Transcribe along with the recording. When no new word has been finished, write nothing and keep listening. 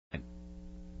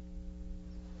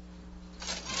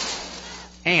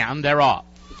And they're off.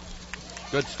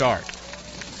 Good start.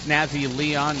 Snazzy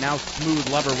Leon, now Smooth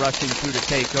Lover rushing through to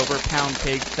take over. Pound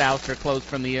Cake South are close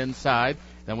from the inside.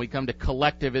 Then we come to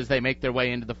Collective as they make their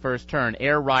way into the first turn.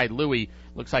 Air Ride Louie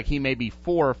looks like he may be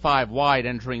 4 or 5 wide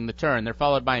entering the turn. They're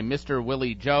followed by Mr.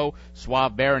 Willie Joe.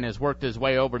 Suave Baron has worked his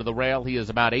way over to the rail. He is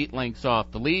about 8 lengths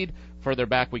off the lead. Further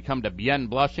back we come to Bien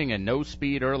Blushing and No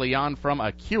Speed early on from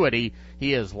Acuity.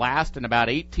 He is last and about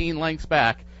 18 lengths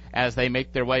back as they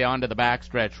make their way onto the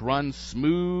backstretch. Run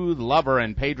Smooth Lover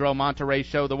and Pedro Monterrey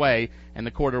show the way, and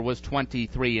the quarter was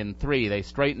 23-3. They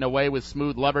straighten away with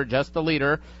Smooth Lover, just the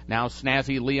leader. Now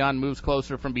Snazzy Leon moves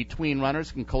closer from between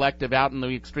runners, and Collective out in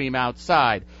the extreme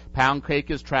outside. Pound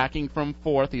Cake is tracking from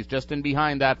 4th. He's just in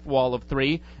behind that wall of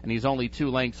 3, and he's only 2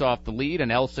 lengths off the lead,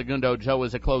 and El Segundo Joe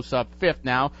is a close-up 5th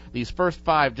now. These first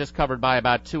 5 just covered by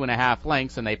about 2.5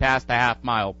 lengths, and they pass the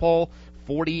half-mile pole.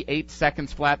 48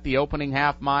 seconds flat the opening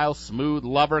half mile. Smooth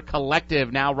Lover,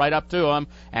 Collective now right up to him,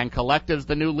 and Collective's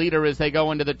the new leader as they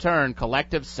go into the turn.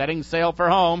 Collective setting sail for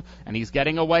home, and he's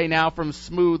getting away now from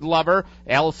Smooth Lover.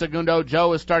 El Segundo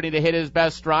Joe is starting to hit his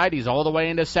best stride. He's all the way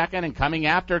into second and coming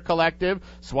after Collective.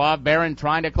 Suave Baron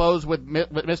trying to close with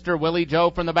Mr. Willie Joe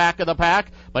from the back of the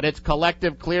pack, but it's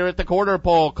Collective clear at the quarter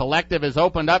pole. Collective has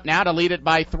opened up now to lead it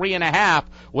by 3.5.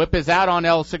 Whip is out on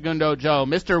El Segundo Joe.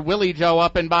 Mr. Willie Joe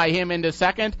up and by him into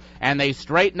second, and they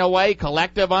straighten away.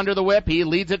 Collective under the whip. He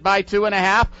leads it by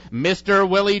 2.5. Mr.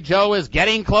 Willie Joe is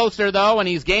getting closer, though, and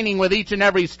he's gaining with each and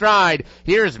every stride.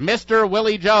 Here's Mr.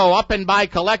 Willie Joe up and by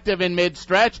Collective in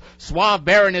mid-stretch. Suave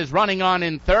Baron is running on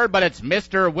in third, but it's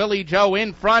Mr. Willie Joe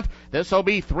in front. This will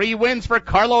be 3 wins for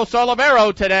Carlos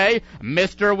Olivero today.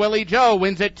 Mr. Willie Joe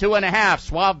wins it 2.5.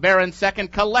 Suave Baron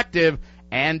second, Collective,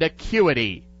 and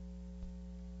Acuity